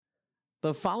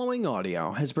The following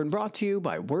audio has been brought to you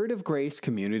by Word of Grace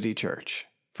Community Church.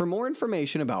 For more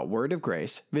information about Word of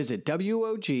Grace, visit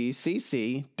WOGCC.com.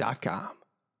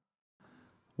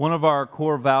 One of our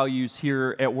core values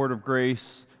here at Word of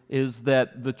Grace is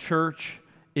that the church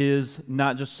is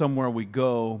not just somewhere we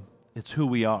go, it's who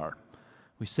we are.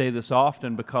 We say this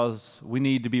often because we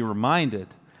need to be reminded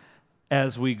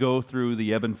as we go through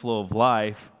the ebb and flow of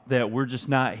life that we're just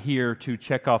not here to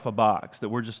check off a box, that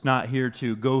we're just not here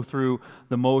to go through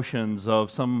the motions of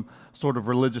some sort of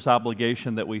religious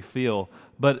obligation that we feel,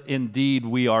 but indeed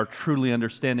we are truly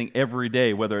understanding every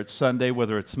day, whether it's Sunday,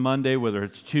 whether it's Monday, whether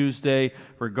it's Tuesday,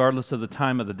 regardless of the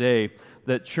time of the day,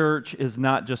 that church is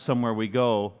not just somewhere we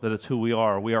go, that it's who we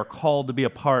are. We are called to be a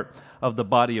part of the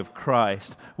body of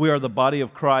Christ. We are the body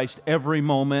of Christ every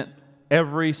moment,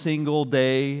 every single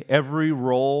day, every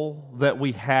role that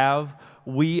we have.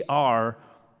 We are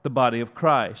the body of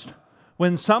Christ.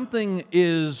 When something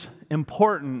is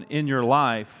important in your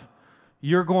life,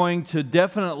 you're going to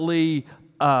definitely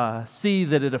see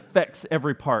that it affects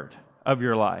every part of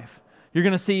your life. You're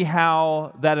going to see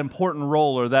how that important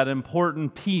role or that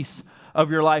important piece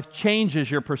of your life changes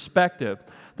your perspective.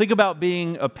 Think about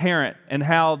being a parent and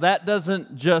how that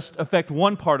doesn't just affect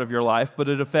one part of your life, but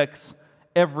it affects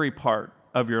every part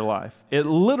of your life. It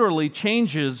literally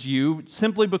changes you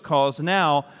simply because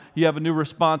now you have a new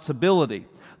responsibility.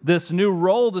 This new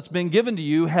role that's been given to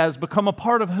you has become a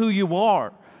part of who you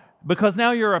are because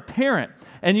now you're a parent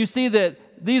and you see that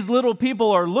these little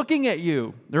people are looking at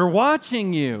you, they're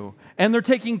watching you, and they're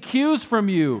taking cues from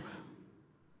you,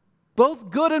 both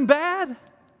good and bad.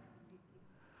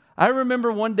 I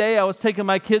remember one day I was taking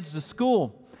my kids to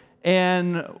school,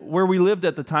 and where we lived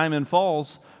at the time in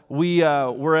Falls, we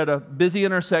were at a busy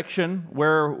intersection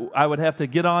where I would have to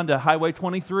get on to Highway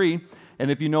 23.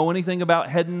 And if you know anything about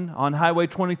heading on Highway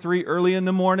 23 early in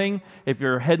the morning, if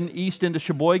you're heading east into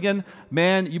Sheboygan,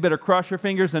 man, you better cross your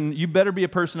fingers and you better be a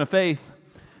person of faith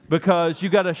because you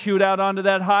got to shoot out onto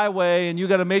that highway and you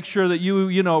got to make sure that you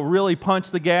really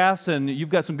punch the gas and you've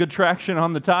got some good traction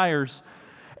on the tires.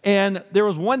 And there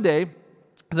was one day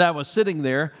that I was sitting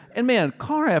there and man,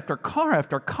 car after car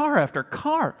after car after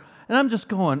car. And I'm just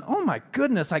going, oh my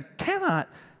goodness, I cannot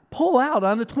pull out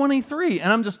on the 23.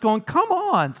 And I'm just going, come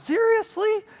on,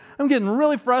 seriously? I'm getting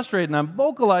really frustrated and I'm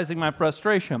vocalizing my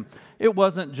frustration. It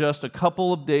wasn't just a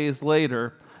couple of days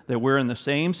later that we're in the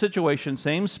same situation,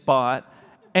 same spot,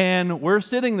 and we're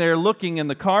sitting there looking and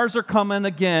the cars are coming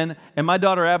again. And my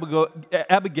daughter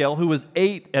Abigail, who was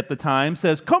 8 at the time,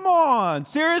 says, come on,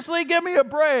 seriously, give me a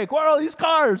break. What are all these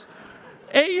cars?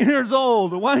 8 years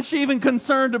old. Why is she even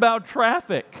concerned about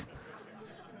traffic?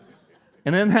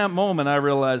 And in that moment, I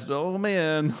realized, oh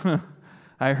man,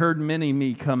 I heard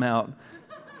mini-me come out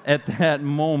at that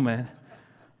moment.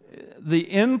 The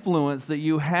influence that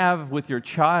you have with your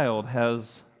child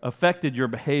has affected your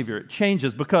behavior. It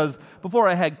changes because before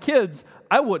I had kids,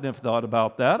 I wouldn't have thought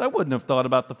about that. I wouldn't have thought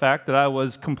about the fact that I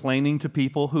was complaining to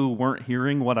people who weren't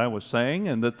hearing what I was saying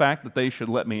and the fact that they should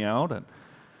let me out and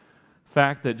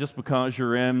fact that just because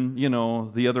you're in,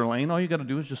 the other lane, all you got to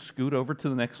do is just scoot over to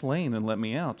the next lane and let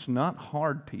me out. It's not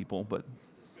hard, people, but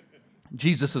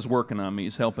Jesus is working on me.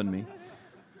 He's helping me.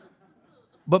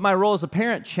 But my role as a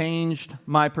parent changed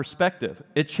my perspective.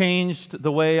 It changed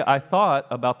the way I thought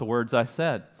about the words I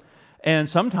said. And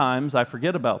sometimes I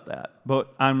forget about that,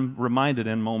 but I'm reminded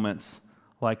in moments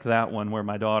like that one where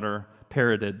my daughter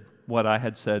parroted what I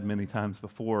had said many times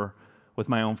before with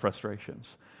my own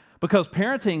frustrations. Because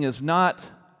parenting is not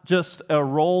just a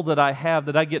role that I have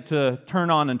that I get to turn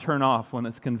on and turn off when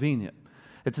it's convenient.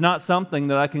 It's not something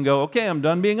that I can go, okay, I'm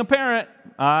done being a parent.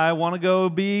 I want to go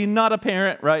be not a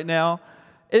parent right now.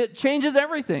 It changes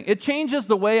everything. It changes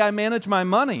the way I manage my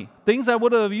money. Things I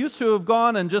would have used to have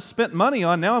gone and just spent money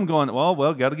on, now I'm going,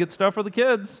 well, got to get stuff for the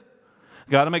kids.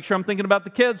 Got to make sure I'm thinking about the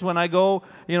kids when I go,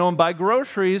 and buy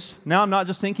groceries. Now I'm not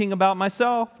just thinking about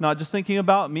myself, not just thinking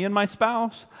about me and my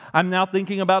spouse. I'm now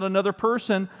thinking about another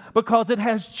person because it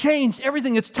has changed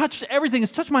everything. It's touched everything.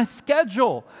 It's touched my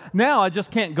schedule. Now I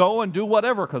just can't go and do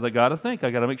whatever because I got to think.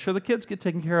 I got to make sure the kids get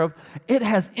taken care of. It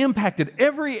has impacted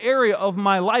every area of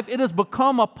my life. It has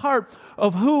become a part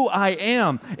of who I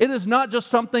am. It is not just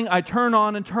something I turn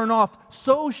on and turn off.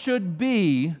 So should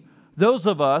be those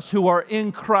of us who are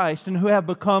in Christ and who have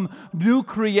become new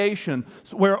creation,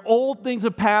 where old things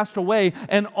have passed away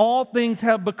and all things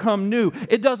have become new.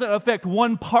 It doesn't affect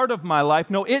one part of my life.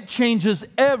 No, it changes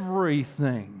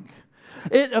everything.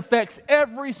 It affects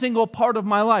every single part of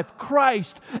my life.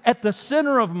 Christ, at the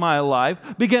center of my life,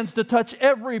 begins to touch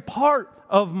every part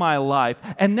of my life.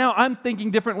 And now I'm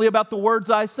thinking differently about the words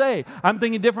I say. I'm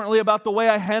thinking differently about the way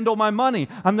I handle my money.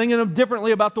 I'm thinking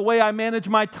differently about the way I manage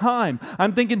my time.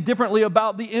 I'm thinking differently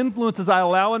about the influences I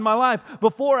allow in my life.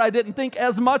 Before, I didn't think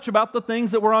as much about the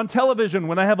things that were on television.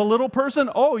 When I have a little person,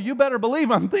 oh, you better believe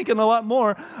I'm thinking a lot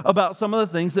more about some of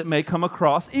the things that may come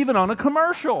across, even on a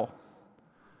commercial.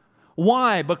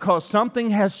 Why? Because something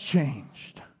has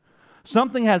changed.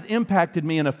 Something has impacted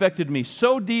me and affected me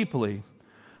so deeply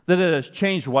that it has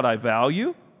changed what I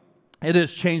value. It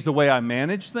has changed the way I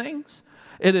manage things.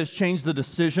 It has changed the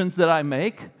decisions that I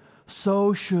make.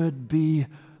 So should be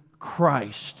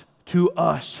Christ to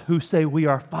us who say we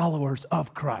are followers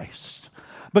of Christ,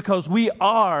 because we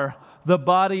are the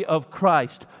body of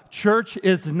Christ. Church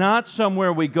is not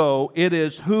somewhere we go. It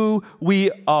is who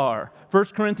we are. 1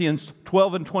 Corinthians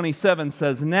 12 and 27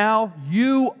 says, now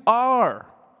you are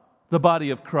the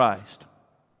body of Christ,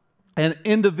 and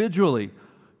individually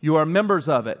you are members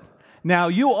of it. Now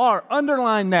you are,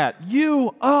 underline that,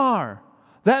 you are.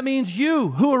 That means you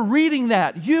who are reading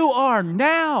that, you are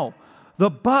now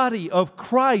the body of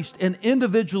Christ and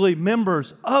individually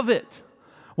members of it.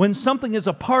 When something is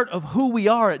a part of who we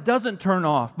are, it doesn't turn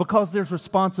off because there's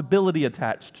responsibility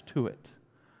attached to it.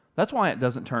 That's why it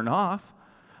doesn't turn off,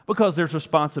 because there's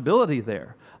responsibility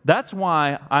there. That's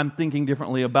why I'm thinking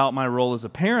differently about my role as a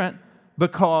parent,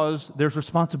 because there's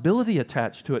responsibility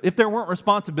attached to it. If there weren't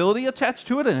responsibility attached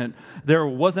to it and there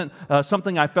wasn't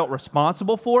something I felt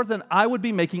responsible for, then I would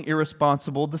be making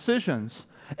irresponsible decisions.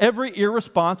 Every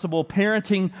irresponsible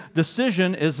parenting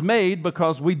decision is made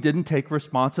because we didn't take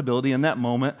responsibility in that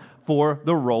moment for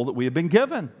the role that we have been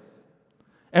given.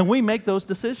 And we make those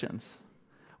decisions.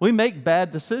 We make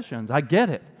bad decisions. I get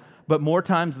it. But more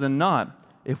times than not,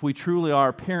 if we truly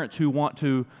are parents who want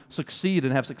to succeed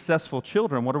and have successful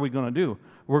children, what are we going to do?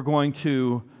 We're going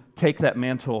to take that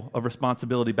mantle of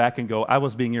responsibility back and go, I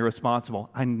was being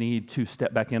irresponsible. I need to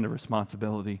step back into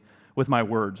responsibility with my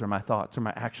words or my thoughts or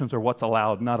my actions or what's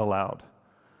allowed, not allowed,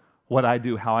 what I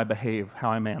do, how I behave,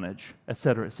 how I manage,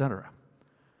 etc., etc.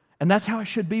 And that's how it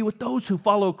should be with those who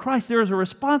follow Christ. There is a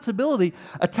responsibility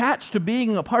attached to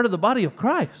being a part of the body of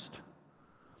Christ.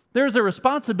 There's a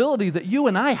responsibility that you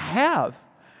and I have.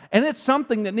 And it's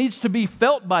something that needs to be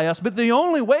felt by us. But the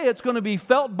only way it's going to be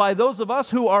felt by those of us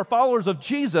who are followers of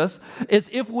Jesus is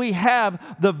if we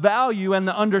have the value and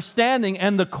the understanding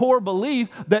and the core belief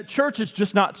that church is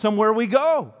just not somewhere we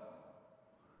go.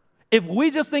 If we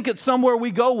just think it's somewhere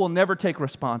we go, we'll never take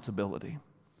responsibility.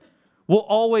 We'll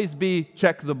always be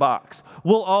check the box.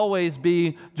 We'll always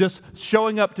be just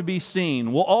showing up to be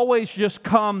seen. We'll always just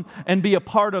come and be a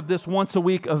part of this once a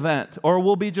week event. Or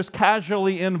we'll be just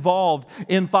casually involved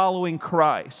in following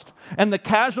Christ. And the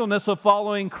casualness of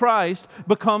following Christ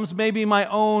becomes maybe my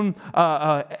own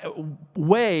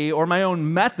way or my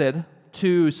own method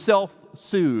to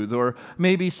self-soothe, or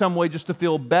maybe some way just to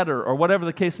feel better, or whatever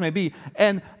the case may be.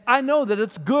 And I know that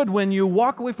it's good when you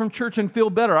walk away from church and feel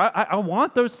better. I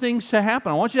want those things to happen.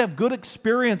 I want you to have good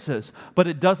experiences, but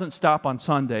it doesn't stop on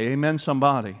Sunday. Amen,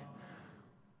 somebody.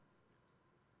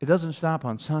 It doesn't stop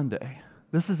on Sunday.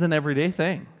 This is an everyday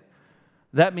thing.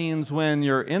 That means when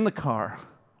you're in the car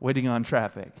waiting on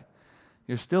traffic,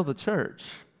 you're still the church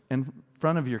in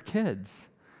front of your kids.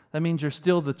 That means you're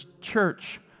still the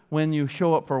church when you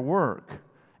show up for work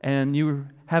and you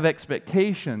have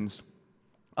expectations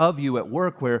of you at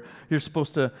work where you're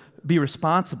supposed to be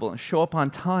responsible and show up on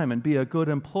time and be a good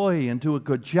employee and do a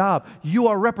good job. You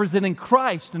are representing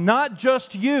Christ, not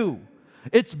just you.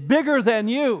 It's bigger than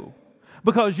you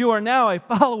because you are now a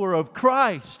follower of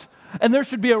Christ. And there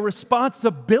should be a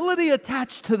responsibility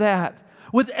attached to that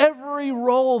with every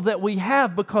role that we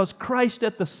have, because Christ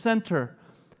at the center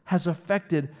has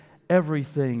affected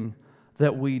everything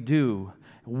that we do.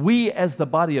 We, as the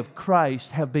body of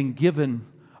Christ, have been given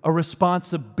a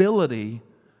responsibility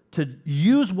to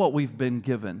use what we've been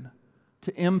given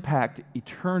to impact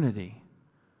eternity,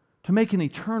 to make an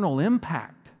eternal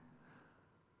impact.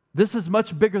 This is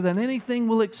much bigger than anything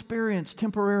we'll experience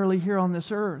temporarily here on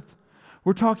this earth.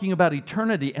 We're talking about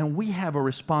eternity, and we have a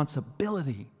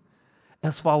responsibility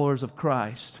as followers of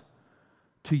Christ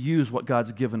to use what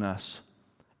God's given us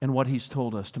and what He's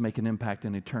told us to make an impact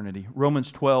in eternity.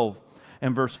 Romans 12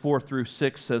 and verse 4 through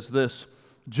 6 says this: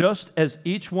 just as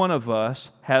each one of us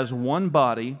has one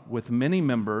body with many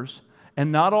members,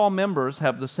 and not all members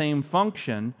have the same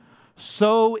function,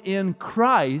 so in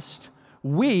Christ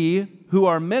we, who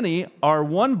are many, are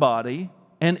one body,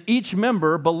 and each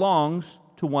member belongs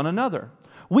to one another.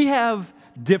 We have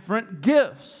different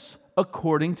gifts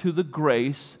according to the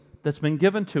grace that's been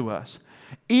given to us.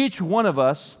 Each one of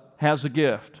us has a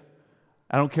gift.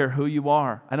 I don't care who you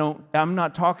are. I'm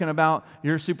not talking about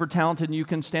you're super talented and you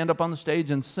can stand up on the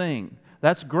stage and sing.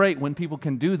 That's great when people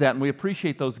can do that, and we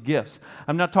appreciate those gifts.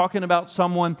 I'm not talking about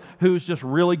someone who's just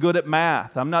really good at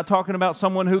math. I'm not talking about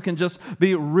someone who can just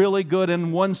be really good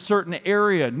in one certain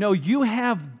area. No, you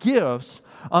have gifts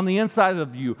on the inside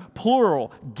of you,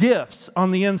 plural, gifts on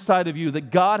the inside of you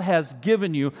that God has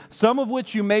given you, some of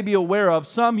which you may be aware of,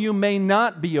 some you may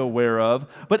not be aware of.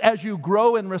 But as you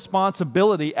grow in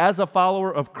responsibility as a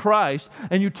follower of Christ,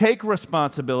 and you take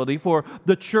responsibility for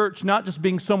the church not just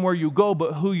being somewhere you go,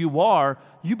 but who you are,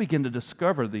 you begin to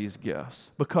discover these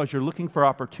gifts because you're looking for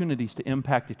opportunities to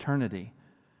impact eternity.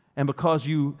 And because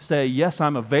you say, yes,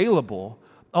 I'm available,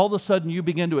 all of a sudden you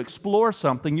begin to explore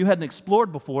something you hadn't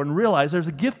explored before and realize there's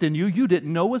a gift in you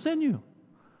didn't know was in you.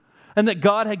 And that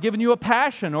God had given you a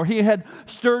passion, or He had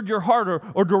stirred your heart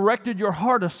or directed your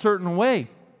heart a certain way.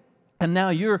 And now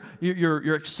you're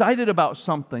excited about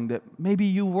something that maybe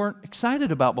you weren't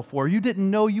excited about before. You didn't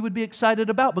know you would be excited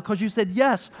about because you said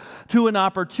yes to an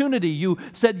opportunity. You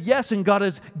said yes, and God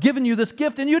has given you this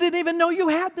gift, and you didn't even know you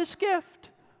had this gift.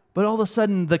 But all of a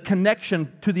sudden, the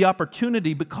connection to the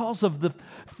opportunity, because of the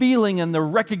feeling and the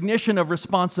recognition of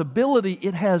responsibility,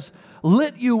 it has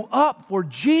lit you up for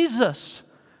Jesus.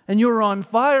 And you're on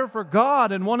fire for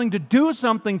God and wanting to do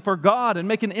something for God and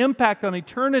make an impact on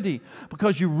eternity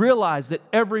because you realize that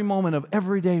every moment of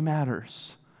every day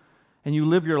matters. And you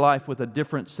live your life with a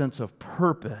different sense of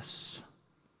purpose.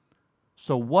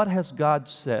 So what has God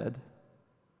said,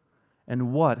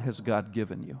 and what has God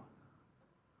given you?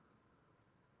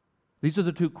 These are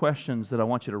the two questions that I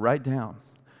want you to write down,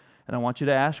 and I want you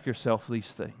to ask yourself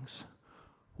these things.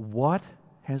 What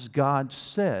has God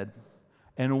said,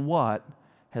 and what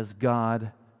has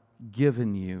God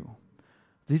given you?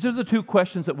 These are the two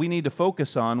questions that we need to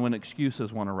focus on when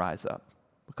excuses want to rise up,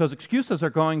 because excuses are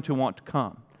going to want to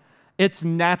come. It's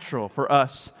natural for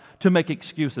us to make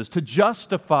excuses, to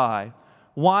justify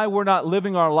why we're not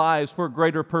living our lives for a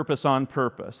greater purpose on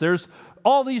purpose. There's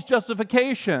all these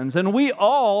justifications, and we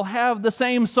all have the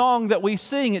same song that we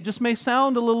sing. It just may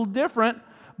sound a little different,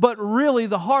 but really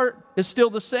the heart is still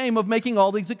the same of making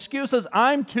all these excuses.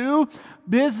 I'm too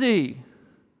busy.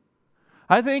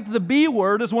 I think the B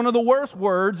word is one of the worst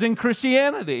words in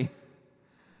Christianity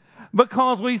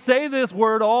because we say this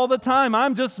word all the time.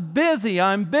 I'm just busy.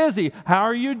 I'm busy. How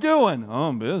are you doing? Oh,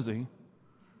 I'm busy.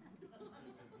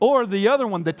 Or the other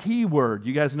one, the T word.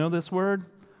 You guys know this word?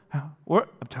 I'm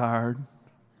tired.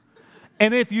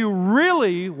 And if you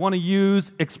really want to use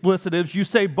explicitives, you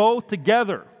say both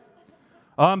together.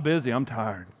 Oh, I'm busy. I'm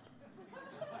tired.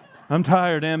 I'm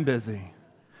tired and busy.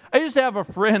 I used to have a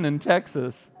friend in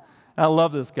Texas. I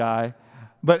love this guy.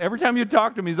 But every time you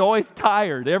talk to him, he's always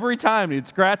tired. Every time he'd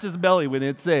scratch his belly when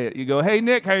he'd say it. You go, hey,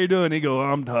 Nick, how you doing? He'd go,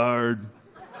 I'm tired.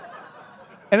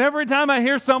 And every time I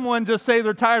hear someone just say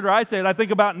they're tired or I say it, I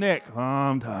think about Nick. Oh,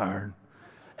 I'm tired.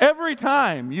 Every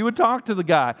time you would talk to the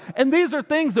guy. And these are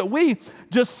things that we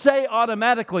just say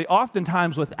automatically,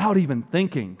 oftentimes without even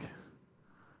thinking.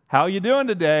 How you doing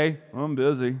today? I'm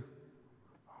busy.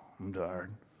 I'm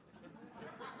tired.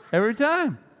 Every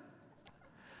time.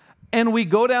 And we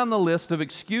go down the list of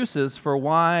excuses for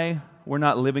why we're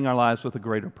not living our lives with a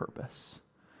greater purpose.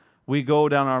 We go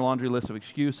down our laundry list of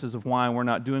excuses of why we're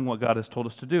not doing what God has told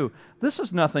us to do. This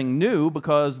is nothing new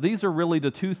because these are really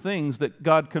the two things that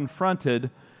God confronted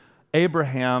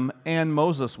Abraham and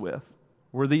Moses with,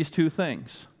 were these two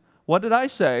things. What did I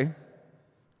say,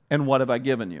 and what have I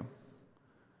given you?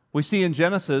 We see in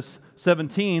Genesis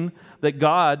 17 that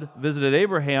God visited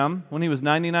Abraham when he was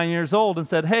 99 years old and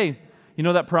said, hey, you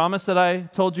know that promise that I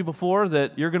told you before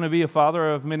that you're going to be a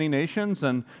father of many nations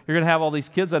and you're going to have all these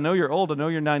kids? I know you're old, I know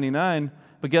you're 99,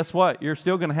 but guess what? You're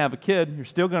still going to have a kid. You're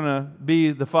still going to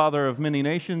be the father of many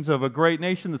nations, of a great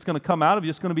nation that's going to come out of you.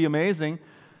 It's going to be amazing.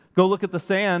 Go look at the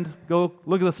sand. Go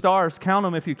look at the stars. Count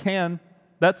them if you can.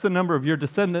 That's the number of your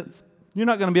descendants. You're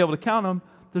not going to be able to count them.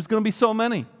 There's going to be so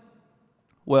many.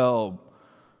 Well,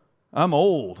 I'm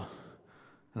old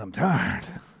and I'm tired.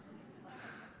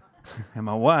 And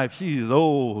my wife, she's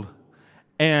old.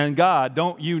 And God,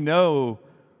 don't you know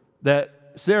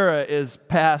that Sarah is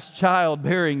past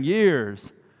childbearing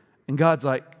years? And God's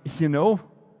like, you know,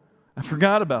 I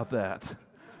forgot about that.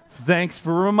 Thanks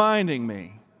for reminding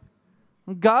me.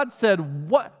 And God said,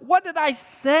 what did I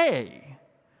say?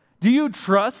 Do you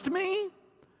trust me?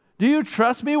 Do you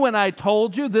trust me when I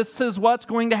told you this is what's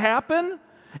going to happen?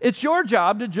 It's your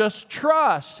job to just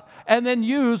trust and then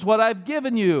use what I've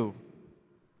given you.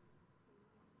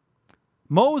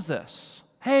 Moses,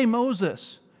 hey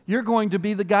Moses, you're going to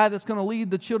be the guy that's going to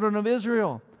lead the children of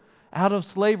Israel. out of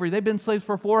slavery. They've been slaves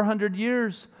for 400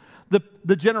 years.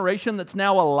 The generation that's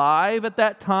now alive at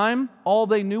that time, all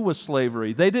they knew was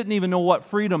slavery. They didn't even know what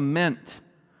freedom meant.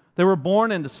 They were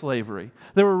born into slavery.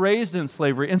 They were raised in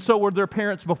slavery, and so were their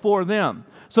parents before them.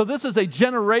 So this is a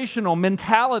generational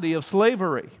mentality of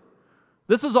slavery.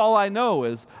 This is all I know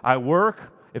is I work.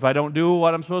 If I don't do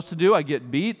what I'm supposed to do, I get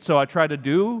beat, so I try to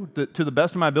do to the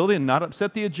best of my ability and not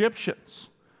upset the Egyptians.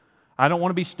 I don't want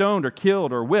to be stoned or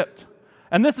killed or whipped.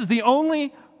 And this is the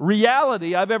only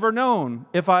reality I've ever known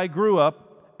if I grew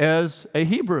up as a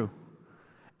Hebrew.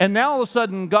 And now all of a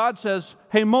sudden God says,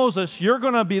 hey, Moses, you're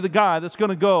going to be the guy that's going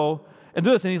to go and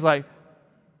do this. And he's like,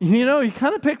 you know, you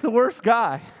kind of picked the worst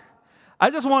guy. I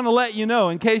just want to let you know,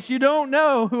 in case you don't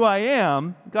know who I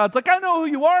am, God's like, I know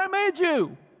who you are. I made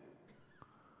you.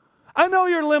 I know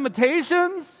your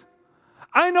limitations.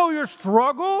 I know your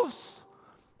struggles.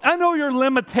 I know your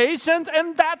limitations.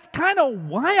 And that's kind of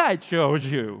why I chose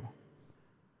you.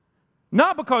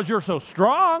 Not because you're so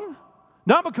strong.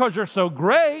 Not because you're so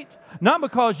great. Not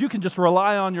because you can just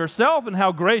rely on yourself and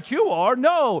how great you are.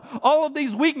 No, all of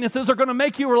these weaknesses are going to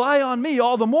make you rely on me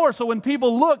all the more. So when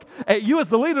people look at you as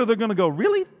the leader, they're going to go,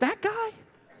 really? That guy?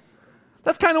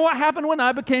 That's kind of what happened when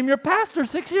I became your pastor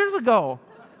 6 years ago.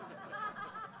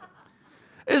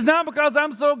 It's not because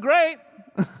I'm so great.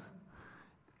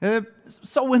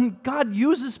 So when God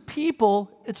uses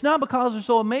people, it's not because they're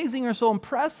so amazing or so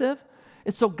impressive.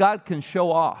 It's so God can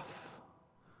show off.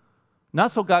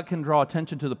 Not so God can draw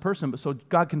attention to the person, but so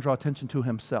God can draw attention to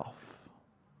himself.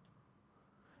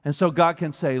 And so God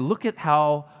can say, look at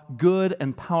how good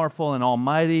and powerful and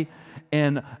almighty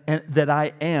and that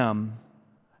I am,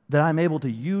 that I'm able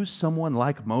to use someone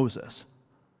like Moses,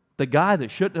 the guy that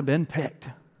shouldn't have been picked.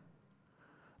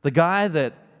 The guy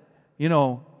that, you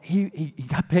know, he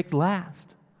got picked last.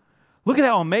 Look at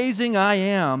how amazing I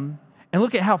am, and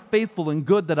look at how faithful and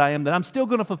good that I am, that I'm still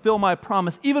going to fulfill my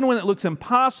promise, even when it looks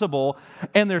impossible,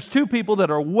 and there's two people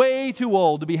that are way too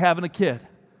old to be having a kid.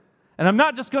 And I'm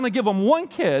not just going to give them one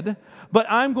kid, but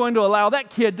I'm going to allow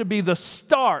that kid to be the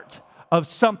start of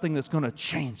something that's going to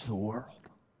change the world.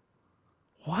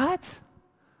 What?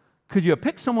 Could you have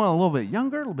picked someone a little bit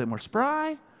younger, a little bit more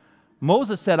spry?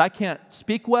 Moses said, I can't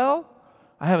speak well.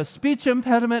 I have a speech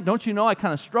impediment. Don't you know I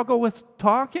kind of struggle with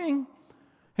talking?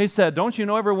 He said, don't you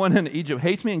know everyone in Egypt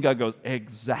hates me? And God goes,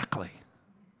 exactly.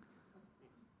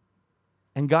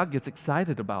 And God gets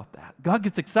excited about that. God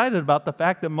gets excited about the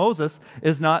fact that Moses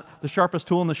is not the sharpest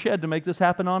tool in the shed to make this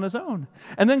happen on his own.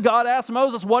 And then God asked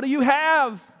Moses, what do you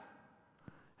have?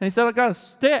 And he said, I got a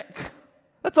stick.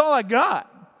 That's all I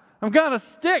got. I've got a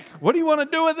stick. What do you want to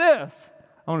do with this?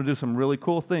 I want to do some really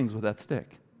cool things with that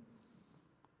stick.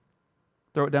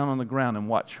 Throw it down on the ground and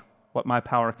watch what my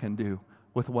power can do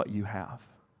with what you have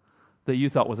that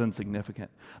you thought was insignificant,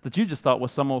 that you just thought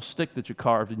was some old stick that you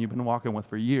carved and you've been walking with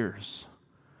for years,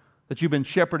 that you've been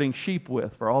shepherding sheep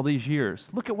with for all these years.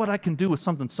 Look at what I can do with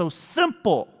something so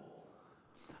simple,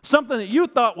 something that you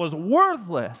thought was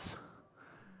worthless.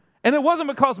 And it wasn't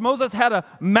because Moses had a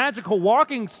magical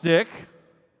walking stick.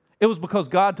 It was because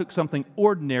God took something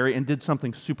ordinary and did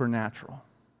something supernatural.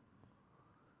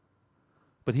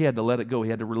 But he had to let it go. He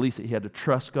had to release it. He had to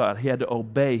trust God. He had to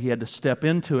obey. He had to step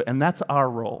into it. And that's our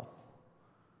role.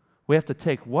 We have to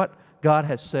take what God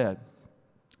has said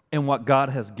and what God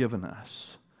has given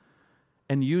us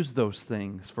and use those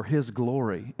things for His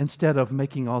glory instead of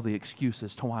making all the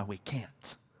excuses to why we can't.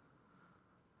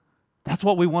 That's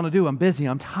what we want to do. I'm busy.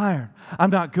 I'm tired. I'm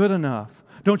not good enough.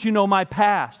 Don't you know my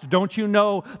past? Don't you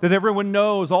know that everyone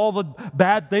knows all the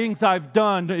bad things I've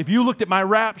done? If you looked at my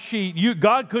rap sheet,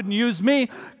 God couldn't use me.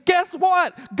 Guess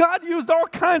what? God used all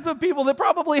kinds of people that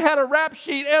probably had a rap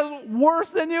sheet as worse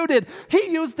than you did.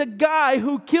 He used a guy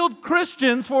who killed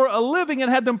Christians for a living and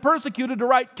had them persecuted to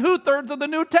write 2/3 of the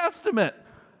New Testament.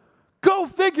 Go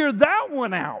figure that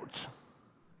one out.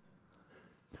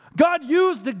 God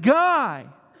used a guy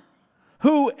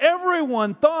who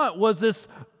everyone thought was this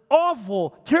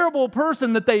awful, terrible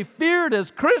person that they feared as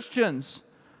Christians,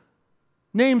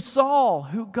 named Saul,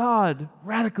 who God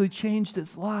radically changed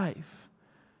his life.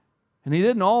 And he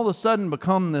didn't all of a sudden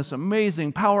become this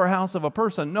amazing powerhouse of a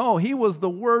person. No, he was the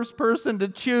worst person to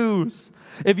choose.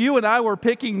 If you and I were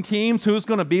picking teams, who's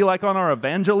going to be like on our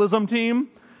evangelism team,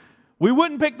 we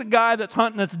wouldn't pick the guy that's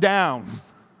hunting us down.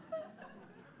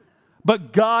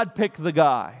 But God picked the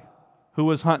guy who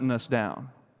was hunting us down.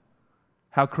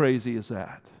 How crazy is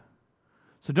that?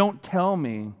 So don't tell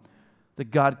me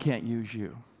that God can't use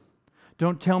you.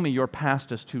 Don't tell me your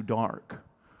past is too dark.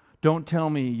 Don't tell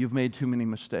me you've made too many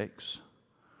mistakes.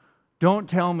 Don't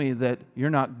tell me that you're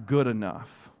not good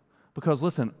enough. Because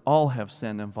listen, all have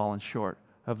sinned and fallen short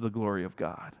of the glory of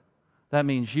God. That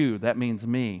means you. That means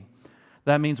me.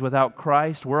 That means without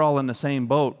Christ, we're all in the same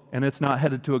boat, and it's not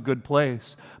headed to a good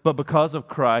place. But because of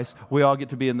Christ, we all get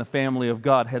to be in the family of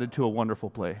God, headed to a wonderful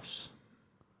place.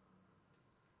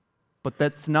 But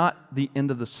that's not the end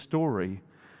of the story.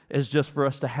 It's just for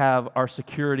us to have our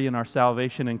security and our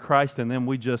salvation in Christ, and then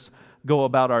we just go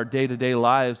about our day-to-day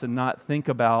lives and not think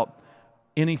about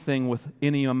anything with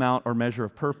any amount or measure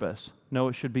of purpose. No,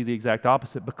 it should be the exact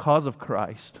opposite. Because of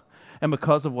Christ and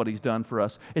because of what He's done for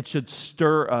us, it should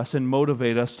stir us and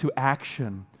motivate us to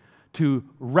action, to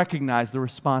recognize the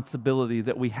responsibility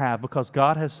that we have, because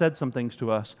God has said some things to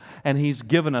us, and He's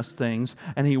given us things,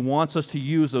 and He wants us to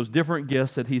use those different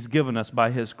gifts that He's given us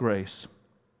by His grace.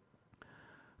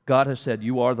 God has said,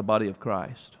 you are the body of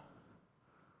Christ,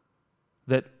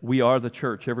 that we are the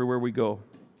church everywhere we go.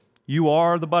 You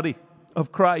are the body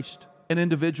of Christ and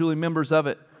individually members of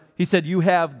it. He said, you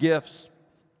have gifts,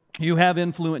 you have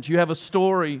influence, you have a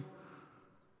story.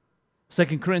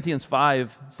 2 Corinthians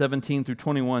 5:17 through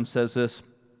 21 says this.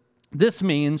 This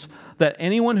means that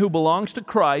anyone who belongs to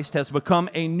Christ has become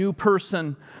a new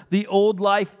person. The old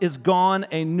life is gone,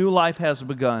 a new life has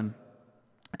begun.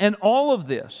 And all of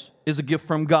this is a gift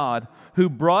from God, who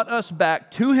brought us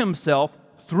back to Himself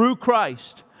through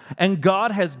Christ. And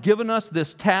God has given us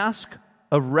this task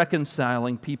of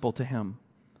reconciling people to Him.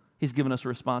 He's given us a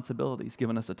responsibility. He's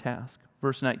given us a task.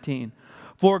 Verse 19.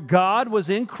 For God was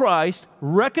in Christ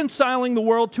reconciling the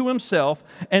world to Himself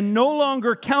and no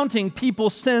longer counting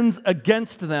people's sins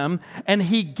against them. And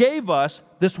He gave us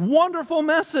this wonderful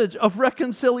message of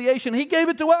reconciliation. He gave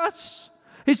it to us.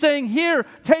 He's saying, here,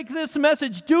 take this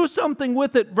message, do something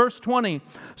with it. Verse 20.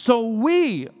 So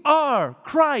we are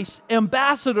Christ's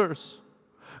ambassadors.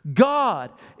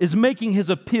 God is making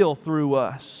His appeal through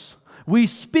us. We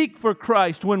speak for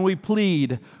Christ when we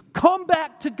plead, come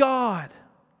back to God.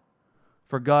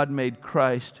 For God made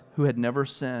Christ, who had never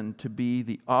sinned, to be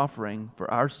the offering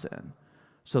for our sin,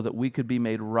 so that we could be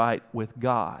made right with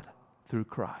God through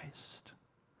Christ.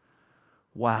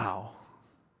 Wow.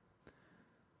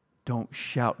 Don't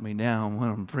shout me down when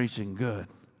I'm preaching good.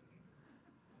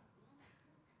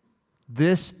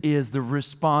 This is the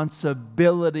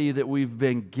responsibility that we've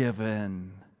been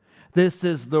given. This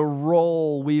is the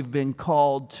role we've been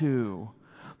called to.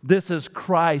 This is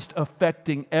Christ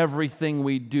affecting everything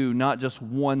we do, not just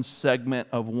one segment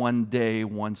of one day,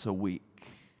 once a week.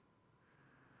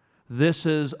 This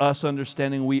is us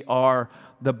understanding we are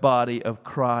the body of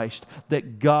Christ,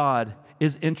 that God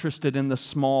is interested in the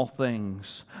small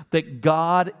things, that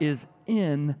God is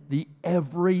in the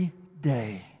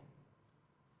everyday.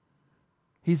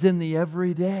 He's in the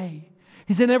everyday.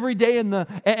 He's in every day in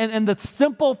the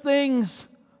simple things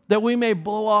that we may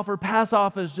blow off or pass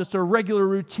off as just a regular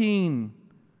routine.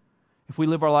 If we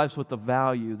live our lives with the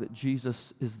value that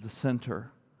Jesus is the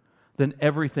center, then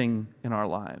everything in our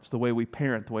lives, the way we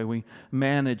parent, the way we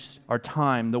manage our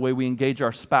time, the way we engage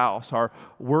our spouse, our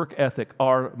work ethic,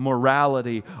 our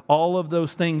morality, all of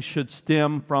those things should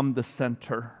stem from the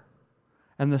center.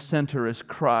 And the center is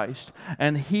Christ.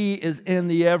 And He is in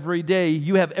the everyday.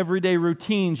 You have everyday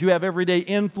routines. You have everyday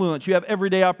influence. You have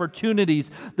everyday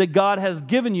opportunities that God has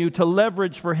given you to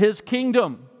leverage for His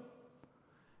kingdom.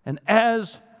 And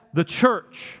as the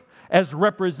church, as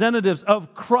representatives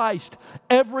of Christ,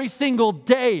 every single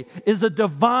day is a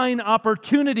divine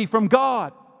opportunity from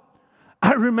God.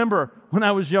 I remember when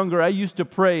I was younger, I used to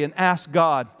pray and ask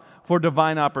God for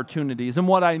divine opportunities. And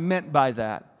what I meant by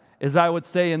that is I would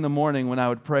say in the morning when I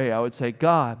would pray, I would say,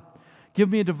 God,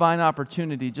 give me a divine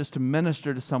opportunity just to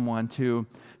minister to someone, to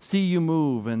see You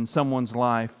move in someone's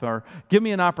life, or give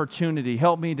me an opportunity,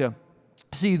 help me to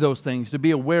see those things, to be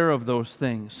aware of those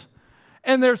things.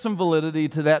 And there's some validity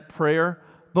to that prayer,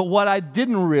 but what I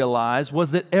didn't realize was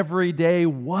that every day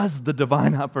was the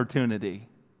divine opportunity.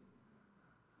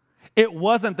 It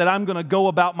wasn't that I'm going to go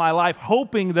about my life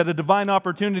hoping that a divine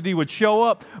opportunity would show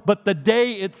up, but the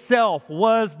day itself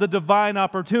was the divine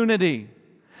opportunity.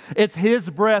 It's His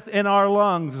breath in our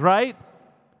lungs, right?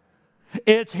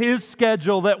 It's His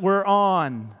schedule that we're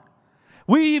on.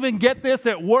 We even get this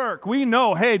at work. We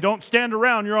know, hey, don't stand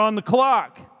around, you're on the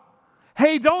clock.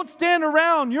 Hey, don't stand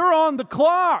around, you're on the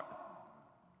clock.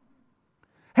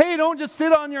 Hey, don't just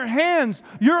sit on your hands,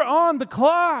 you're on the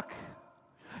clock.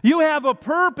 You have a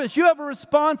purpose. You have a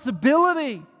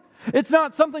responsibility. It's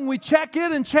not something we check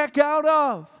in and check out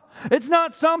of. It's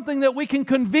not something that we can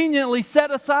conveniently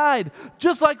set aside,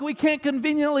 just like we can't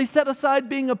conveniently set aside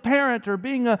being a parent or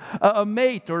being a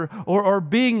mate or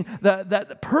being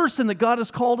that person that God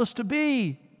has called us to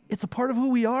be. It's a part of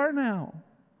who we are now.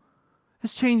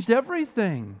 It's changed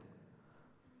everything.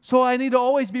 So I need to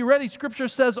always be ready. Scripture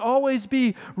says always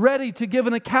be ready to give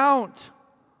an account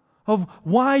of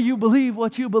why you believe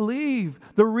what you believe,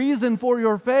 the reason for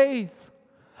your faith.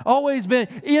 Always been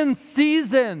in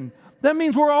season. That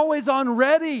means we're always on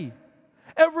ready.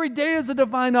 Every day is a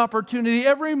divine opportunity.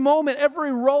 Every moment,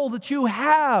 every role that you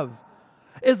have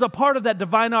is a part of that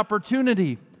divine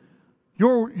opportunity.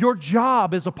 Your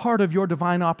job is a part of your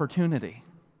divine opportunity.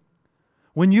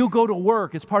 When you go to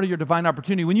work, it's part of your divine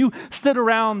opportunity. When you sit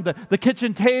around the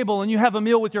kitchen table and you have a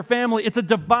meal with your family, it's a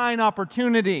divine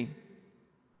opportunity.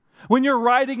 When you're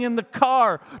riding in the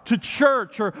car to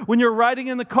church, or when you're riding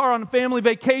in the car on family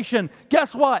vacation,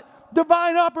 guess what?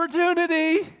 Divine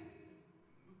opportunity.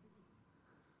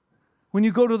 When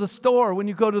you go to the store, when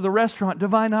you go to the restaurant,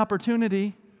 divine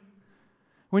opportunity.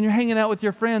 When you're hanging out with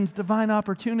your friends, divine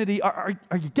opportunity. Are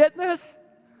you getting this?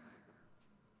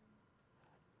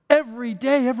 Every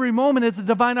day, every moment is a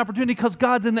divine opportunity because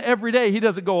God's in the everyday. He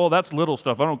doesn't go, oh, that's little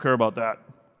stuff. I don't care about that.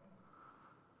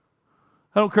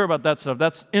 I don't care about that stuff.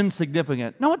 That's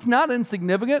insignificant. No, it's not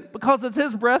insignificant because it's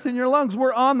His breath in your lungs.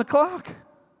 We're on the clock.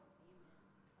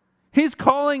 He's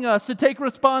calling us to take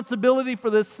responsibility for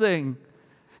this thing.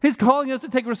 He's calling us to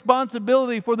take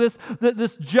responsibility for this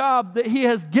job that He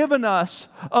has given us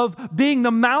of being the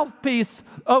mouthpiece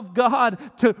of God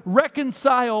to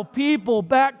reconcile people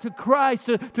back to Christ,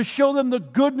 to show them the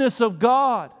goodness of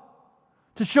God,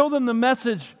 to show them the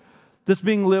message that's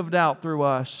being lived out through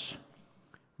us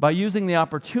by using the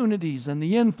opportunities and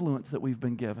the influence that we've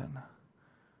been given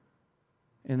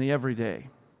in the everyday.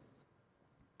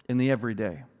 In the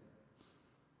everyday.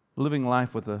 Living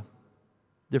life with a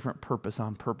different purpose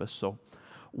on purpose. So,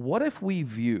 what if we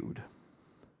viewed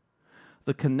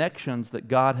the connections that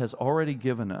God has already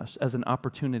given us as an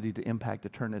opportunity to impact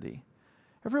eternity?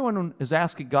 Everyone is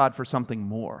asking God for something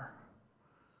more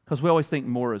because we always think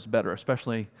more is better,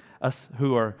 especially us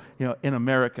who are, in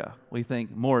America. We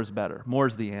think more is better. More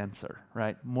is the answer,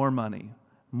 right? More money,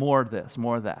 more this,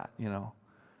 more that,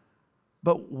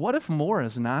 But what if more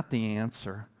is not the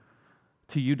answer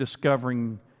to you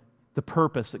discovering the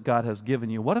purpose that God has given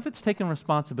you? What if it's taking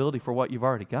responsibility for what you've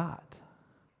already got?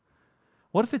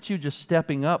 What if it's you just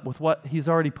stepping up with what He's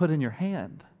already put in your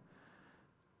hand?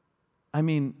 I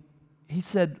mean, He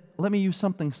said, let me use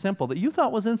something simple that you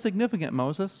thought was insignificant,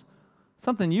 Moses.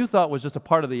 Something you thought was just a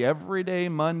part of the everyday,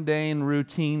 mundane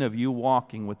routine of you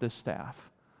walking with this staff.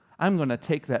 I'm going to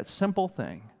take that simple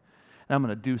thing and I'm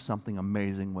going to do something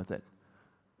amazing with it.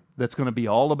 That's going to be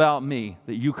all about me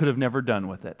that you could have never done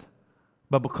with it.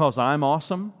 But because I'm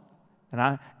awesome and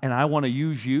I want to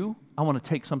use you, I want to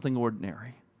take something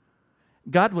ordinary.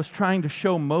 God was trying to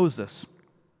show Moses,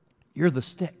 you're the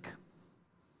stick.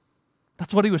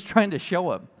 That's what He was trying to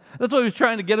show him. That's what He was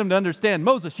trying to get him to understand.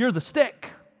 Moses, you're the stick.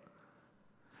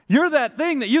 You're that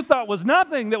thing that you thought was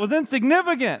nothing, that was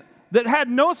insignificant, that had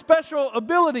no special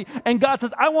ability. And God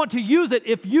says, I want to use it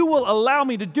if you will allow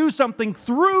me to do something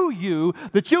through you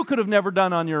that you could have never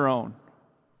done on your own.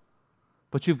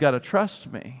 But you've got to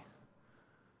trust me.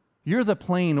 You're the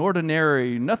plain,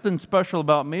 ordinary, nothing special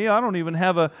about me. I don't even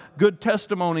have a good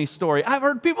testimony story. I've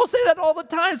heard people say that all the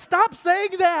time. Stop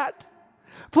saying that.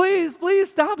 Please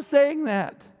stop saying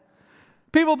that.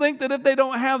 People think that if they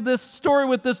don't have this story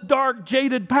with this dark,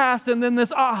 jaded past and then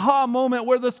this aha moment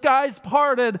where the skies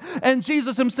parted and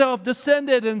Jesus Himself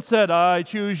descended and said, I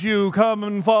choose you, come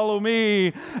and follow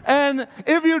me. And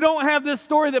if you don't have this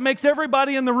story that makes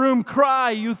everybody in the room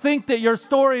cry, you think that your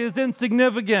story is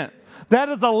insignificant. That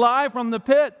is a lie from the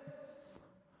pit.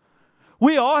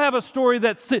 We all have a story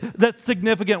that's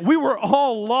significant. We were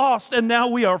all lost and now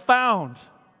we are found.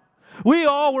 We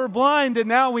all were blind and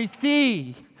now we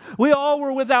see. We all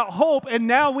were without hope, and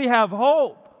now we have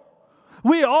hope.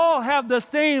 We all have the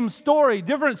same story,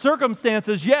 different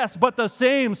circumstances, yes, but the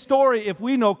same story if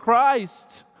we know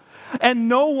Christ. And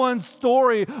no one's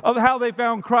story of how they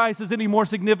found Christ is any more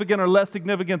significant or less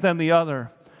significant than the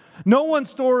other. No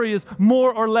one's story is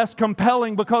more or less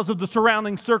compelling because of the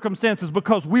surrounding circumstances,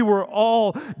 because we were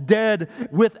all dead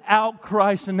without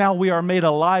Christ, and now we are made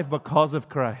alive because of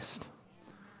Christ.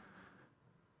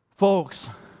 Folks,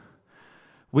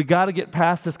 we got to get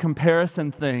past this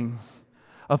comparison thing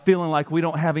of feeling like we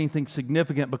don't have anything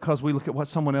significant because we look at what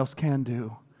someone else can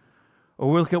do. Or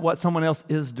we look at what someone else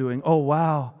is doing. Oh,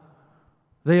 wow,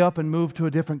 they up and moved to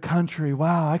a different country.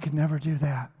 Wow, I could never do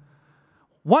that.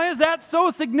 Why is that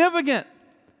so significant?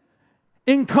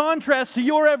 In contrast to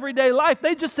your everyday life,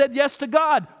 they just said yes to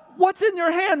God. What's in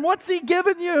your hand? What's He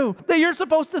given you that you're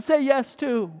supposed to say yes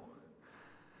to?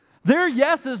 Their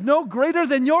yes is no greater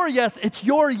than your yes. It's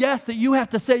your yes that you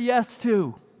have to say yes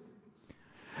to.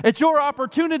 It's your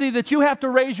opportunity that you have to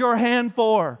raise your hand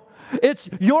for. It's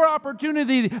your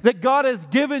opportunity that God has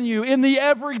given you in the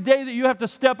everyday that you have to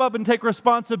step up and take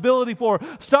responsibility for.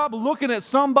 Stop looking at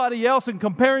somebody else and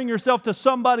comparing yourself to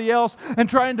somebody else and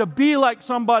trying to be like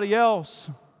somebody else.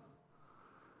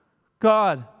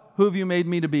 God, who have you made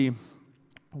me to be?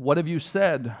 What have you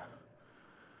said?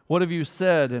 What have you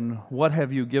said, and what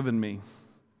have you given me?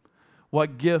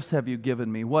 What gifts have you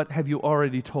given me? What have you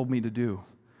already told me to do?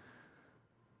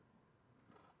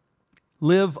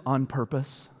 Live on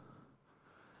purpose.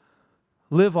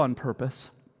 Live on purpose.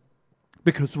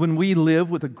 Because when we live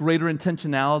with a greater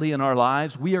intentionality in our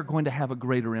lives, we are going to have a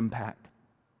greater impact.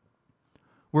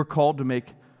 We're called to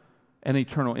make an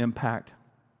eternal impact.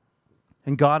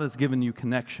 And God has given you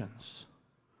connections.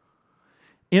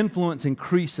 Influence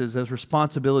increases as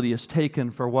responsibility is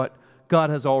taken for what God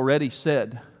has already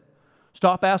said.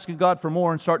 Stop asking God for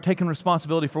more and start taking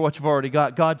responsibility for what you've already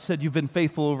got. God said, you've been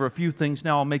faithful over a few things,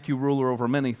 now I'll make you ruler over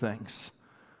many things.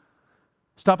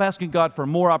 Stop asking God for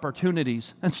more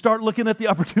opportunities and start looking at the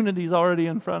opportunities already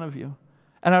in front of you.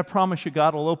 And I promise you,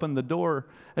 God will open the door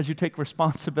as you take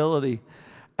responsibility,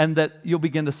 and that you'll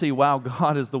begin to see, wow,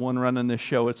 God is the one running this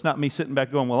show. It's not me sitting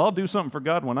back going, well, I'll do something for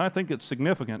God when I think it's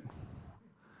significant.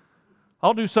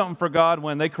 I'll do something for God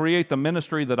when they create the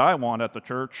ministry that I want at the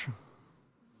church.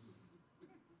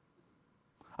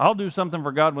 I'll do something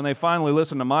for God when they finally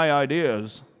listen to my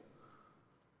ideas.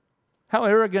 How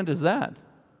arrogant is that?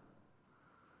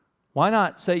 Why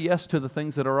not say yes to the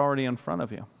things that are already in front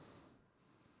of you?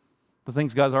 The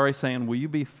things God's already saying, will you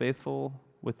be faithful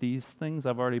with these things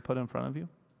I've already put in front of you?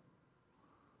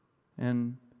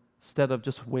 And instead of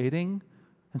just waiting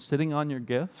and sitting on your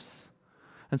gifts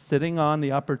and sitting on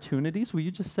the opportunities, will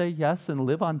you just say yes and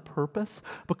live on purpose?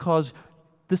 Because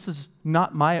this is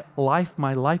not my life.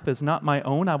 My life is not my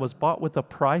own. I was bought with a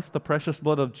price. The precious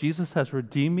blood of Jesus has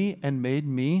redeemed me and made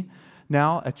me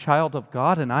now a child of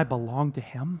God, and I belong to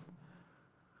Him.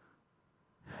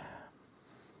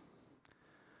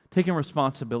 Taking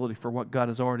responsibility for what God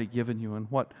has already given you and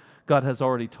what God has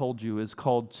already told you is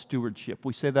called stewardship.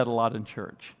 We say that a lot in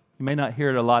church. You may not hear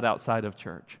it a lot outside of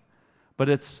church, but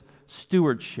it's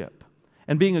stewardship.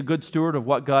 And being a good steward of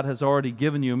what God has already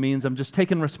given you means I'm just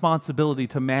taking responsibility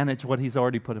to manage what He's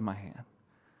already put in my hand.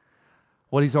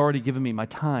 What He's already given me, my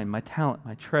time, my talent,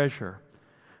 my treasure.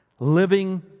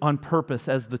 Living on purpose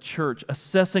as the church,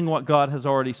 assessing what God has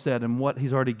already said and what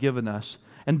He's already given us,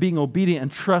 and being obedient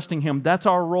and trusting Him. That's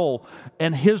our role.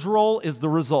 And His role is the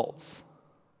results.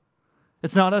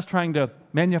 It's not us trying to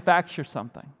manufacture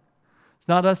something. It's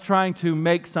not us trying to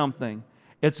make something.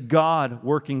 It's God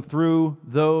working through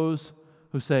those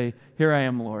who say, here I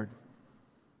am, Lord.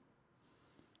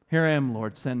 Here I am,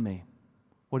 Lord, send me.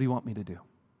 What do you want me to do?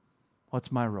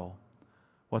 What's my role?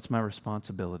 What's my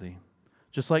responsibility?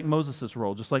 Just like Moses'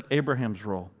 role, just like Abraham's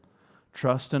role.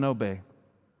 Trust and obey.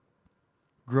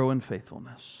 Grow in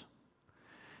faithfulness.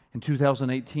 In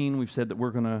 2018, we've said that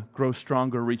we're going to grow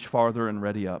stronger, reach farther, and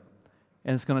ready up.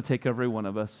 And it's going to take every one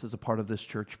of us as a part of this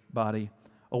church body,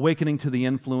 awakening to the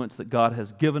influence that God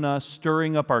has given us,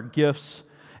 stirring up our gifts,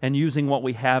 and using what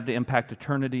we have to impact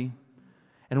eternity.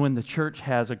 And when the church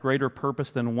has a greater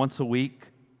purpose than once a week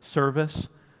service,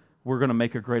 we're going to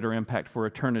make a greater impact for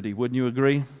eternity. Wouldn't you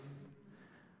agree?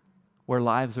 Where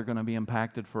lives are going to be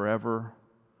impacted forever,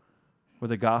 where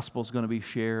the gospel is going to be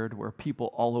shared, where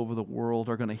people all over the world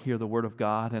are going to hear the Word of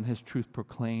God and His truth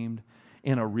proclaimed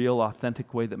in a real,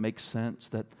 authentic way that makes sense,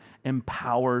 that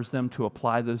empowers them to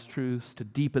apply those truths, to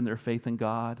deepen their faith in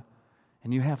God.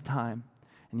 And you have time,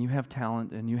 and you have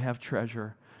talent, and you have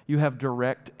treasure. You have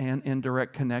direct and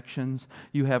indirect connections.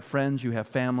 You have friends, you have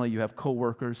family, you have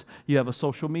coworkers, you have a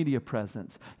social media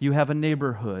presence, you have a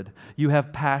neighborhood, you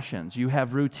have passions, you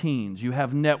have routines, you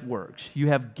have networks, you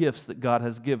have gifts that God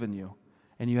has given you,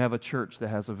 and you have a church that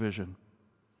has a vision.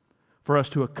 For us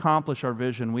to accomplish our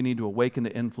vision, we need to awaken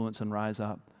to influence and rise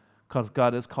up, because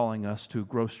God is calling us to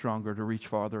grow stronger, to reach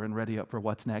farther, and ready up for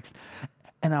what's next.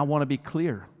 And I want to be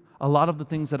clear. A lot of the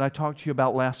things that I talked to you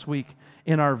about last week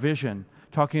in our vision,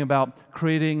 talking about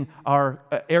creating our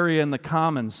area in the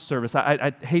commons service.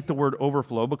 I hate the word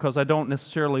overflow because I don't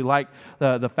necessarily like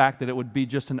the fact that it would be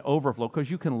just an overflow, because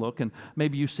you can look and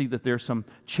maybe you see that there's some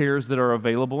chairs that are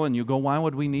available and you go, why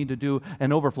would we need to do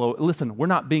an overflow? Listen, we're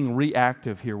not being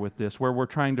reactive here with this, where we're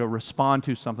trying to respond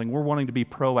to something. We're wanting to be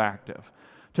proactive,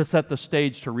 to set the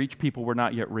stage to reach people we're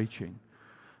not yet reaching,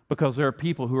 because there are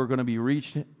people who are going to be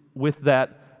reached with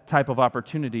that type of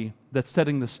opportunity that's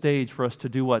setting the stage for us to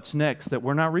do what's next that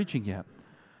we're not reaching yet.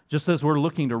 Just as we're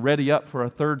looking to ready up for a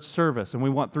third service and we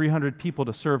want 300 people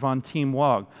to serve on Team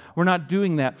WOG, we're not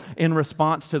doing that in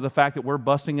response to the fact that we're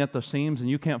busting at the seams and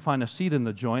you can't find a seat in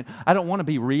the joint. I don't want to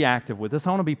be reactive with this. I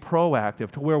want to be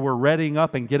proactive to where we're readying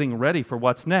up and getting ready for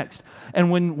what's next.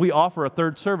 And when we offer a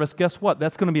third service, guess what?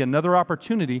 That's going to be another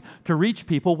opportunity to reach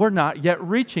people we're not yet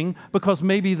reaching because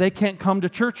maybe they can't come to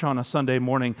church on a Sunday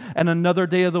morning and another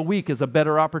day of the week is a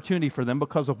better opportunity for them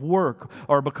because of work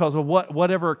or because of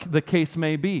whatever the case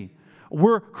may be.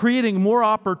 We're creating more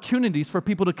opportunities for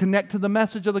people to connect to the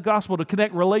message of the gospel, to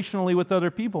connect relationally with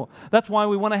other people. That's why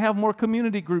we want to have more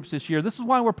community groups this year. This is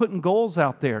why we're putting goals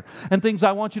out there and things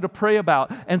I want you to pray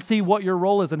about and see what your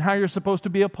role is and how you're supposed to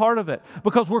be a part of it.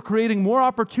 Because we're creating more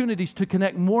opportunities to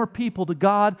connect more people to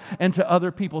God and to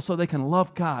other people so they can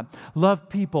love God, love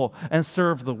people, and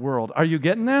serve the world. Are you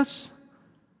getting this?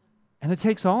 And it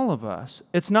takes all of us.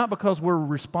 It's not because we're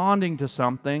responding to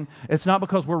something. It's not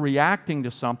because we're reacting to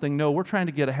something. No, we're trying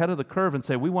to get ahead of the curve and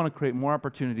say we want to create more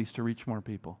opportunities to reach more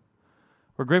people.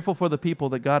 We're grateful for the people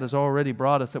that God has already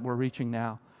brought us that we're reaching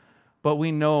now. But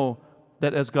we know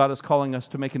that as God is calling us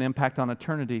to make an impact on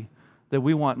eternity, that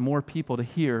we want more people to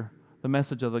hear the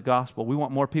message of the gospel. We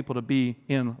want more people to be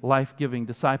in life-giving,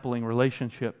 discipling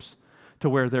relationships to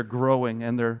where they're growing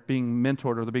and they're being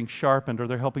mentored or they're being sharpened or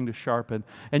they're helping to sharpen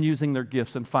and using their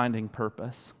gifts and finding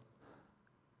purpose.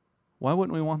 Why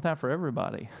wouldn't we want that for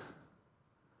everybody?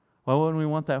 Why wouldn't we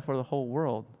want that for the whole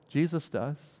world? Jesus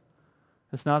does.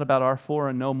 It's not about our four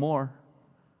and no more.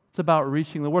 It's about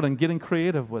reaching the world and getting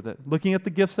creative with it, looking at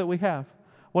the gifts that we have.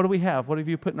 What do we have? What have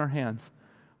you put in our hands?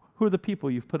 Who are the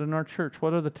people you've put in our church?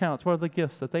 What are the talents? What are the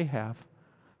gifts that they have?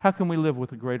 How can we live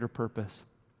with a greater purpose?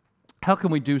 How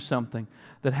can we do something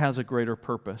that has a greater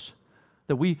purpose?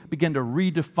 That we begin to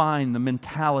redefine the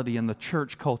mentality and the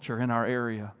church culture in our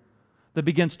area. That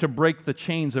begins to break the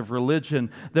chains of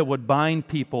religion that would bind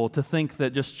people to think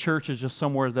that just church is just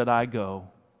somewhere that I go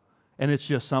and it's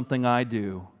just something I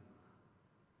do.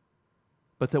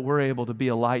 But that we're able to be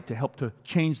a light to help to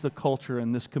change the culture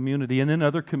in this community and in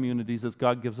other communities as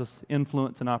God gives us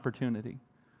influence and opportunity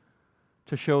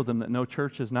to show them that no,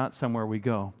 church is not somewhere we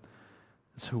go.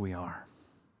 It's who we are.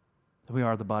 We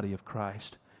are the body of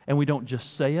Christ. And we don't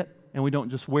just say it, and we don't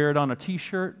just wear it on a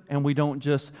t-shirt, and we don't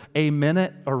just amen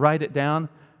it or write it down,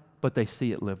 but they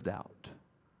see it lived out.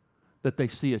 That they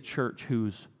see a church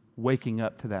who's waking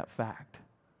up to that fact.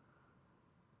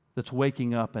 That's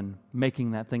waking up and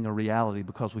making that thing a reality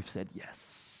because we've said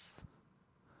yes.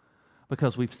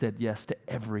 Because we've said yes to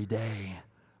every day,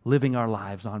 living our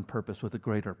lives on purpose with a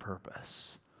greater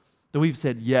purpose. That we've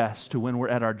said yes to when we're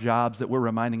at our jobs, that we're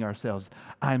reminding ourselves,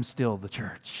 I'm still the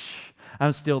church.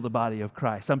 I'm still the body of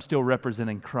Christ. I'm still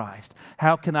representing Christ.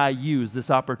 How can I use this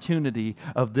opportunity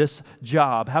of this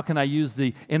job? How can I use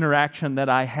the interaction that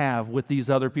I have with these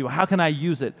other people? How can I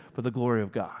use it for the glory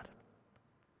of God?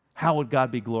 How would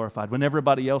God be glorified? When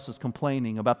everybody else is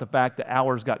complaining about the fact that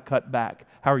hours got cut back,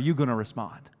 how are you going to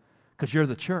respond? Because you're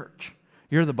the church.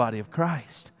 You're the body of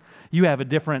Christ. You have a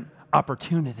different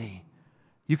opportunity.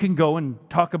 You can go and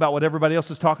talk about what everybody else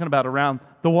is talking about around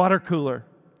the water cooler,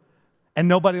 and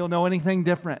nobody will know anything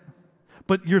different.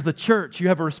 But you're the church. You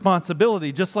have a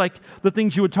responsibility, just like the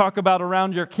things you would talk about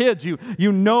around your kids. You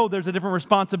know there's a different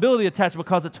responsibility attached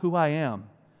because it's who I am.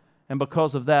 And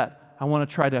because of that, I want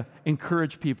to try to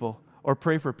encourage people or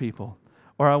pray for people,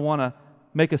 or I want to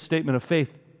make a statement of faith,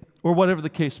 or whatever the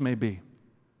case may be,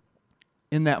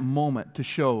 in that moment to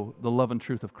show the love and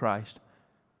truth of Christ.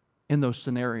 In those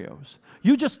scenarios.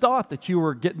 You just thought that you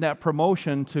were getting that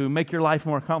promotion to make your life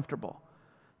more comfortable.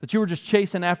 That you were just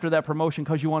chasing after that promotion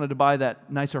because you wanted to buy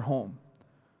that nicer home.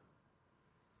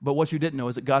 But what you didn't know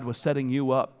is that God was setting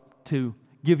you up to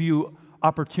give you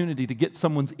opportunity to get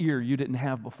someone's ear you didn't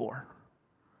have before.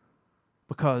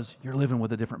 Because you're living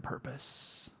with a different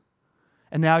purpose.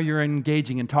 And now you're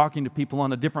engaging and talking to people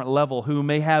on a different level who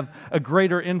may have a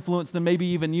greater influence than maybe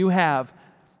even you have.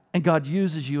 And God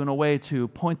uses you in a way to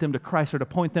point them to Christ or to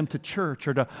point them to church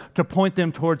or to point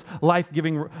them towards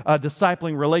life-giving,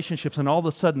 discipling relationships. And all of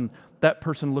a sudden, that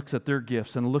person looks at their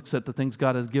gifts and looks at the things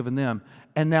God has given them.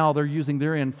 And now they're using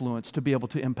their influence to be able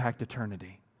to impact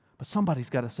eternity. But somebody's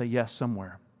got to say yes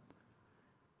somewhere.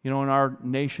 You know, in our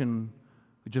nation,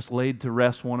 we just laid to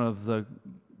rest one of the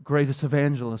greatest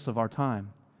evangelists of our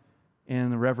time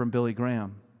in the Reverend Billy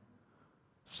Graham.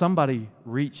 Somebody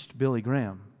reached Billy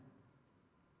Graham.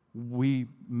 We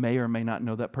may or may not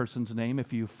know that person's name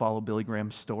if you follow Billy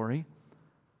Graham's story.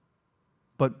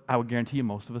 But I would guarantee you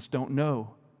most of us don't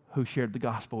know who shared the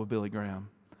gospel with Billy Graham.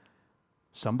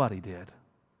 Somebody did.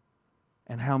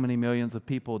 And how many millions of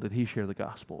people did he share the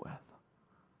gospel with?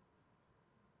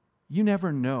 You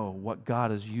never know what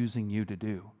God is using you to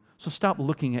do. So stop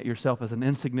looking at yourself as an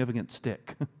insignificant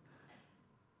stick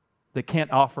that can't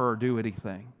offer or do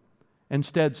anything.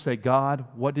 Instead, say, God,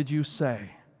 what did you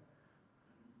say?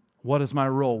 What is my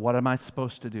role? What am I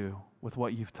supposed to do with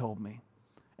what you've told me?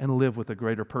 And live with a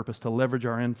greater purpose to leverage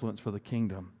our influence for the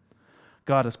kingdom.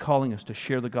 God is calling us to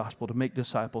share the gospel, to make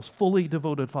disciples, fully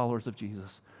devoted followers of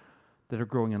Jesus that are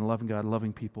growing in loving God,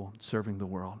 loving people, serving the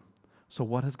world. So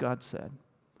what has God said?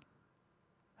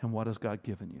 And what has God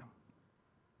given you?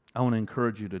 I want to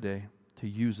encourage you today to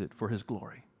use it for His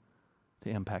glory, to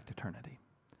impact eternity.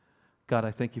 God,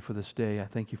 I thank you for this day. I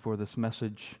thank you for this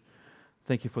message.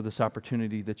 Thank you for this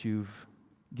opportunity that you've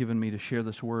given me to share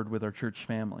this word with our church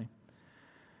family.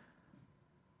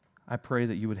 I pray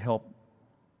that you would help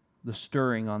the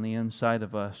stirring on the inside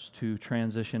of us to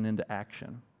transition into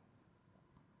action.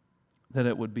 That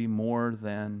it would be more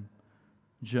than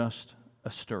just a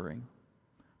stirring,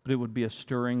 but it would be a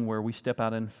stirring where we step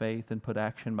out in faith and put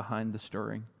action behind the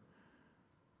stirring.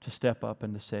 To step up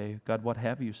and to say, God, what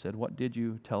have you said? What did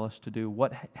you tell us to do?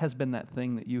 What has been that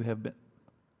thing that you have been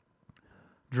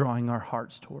drawing our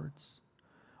hearts towards?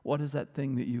 What is that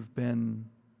thing that you've been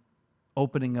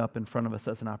opening up in front of us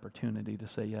as an opportunity to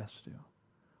say yes to?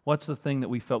 What's the thing that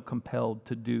we felt compelled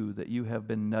to do that you have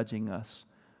been nudging us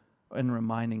and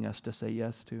reminding us to say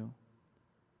yes to?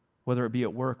 Whether it be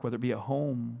at work, whether it be at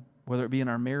home, whether it be in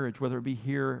our marriage, whether it be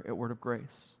here at Word of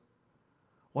Grace.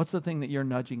 What's the thing that you're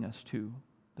nudging us to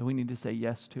that we need to say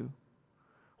yes to?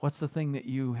 What's the thing that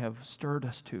you have stirred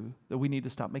us to that we need to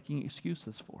stop making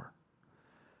excuses for?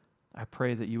 I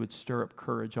pray that you would stir up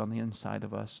courage on the inside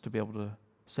of us to be able to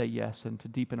say yes and to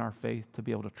deepen our faith, to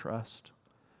be able to trust,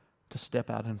 to step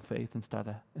out in faith instead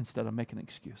of making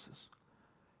excuses.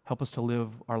 Help us to live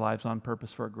our lives on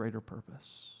purpose for a greater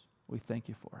purpose. We thank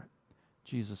you for it. In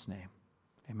Jesus' name,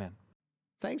 amen.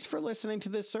 Thanks for listening to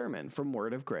this sermon from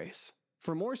Word of Grace.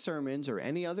 For more sermons or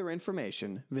any other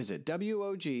information, visit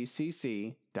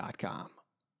WOGCC.com.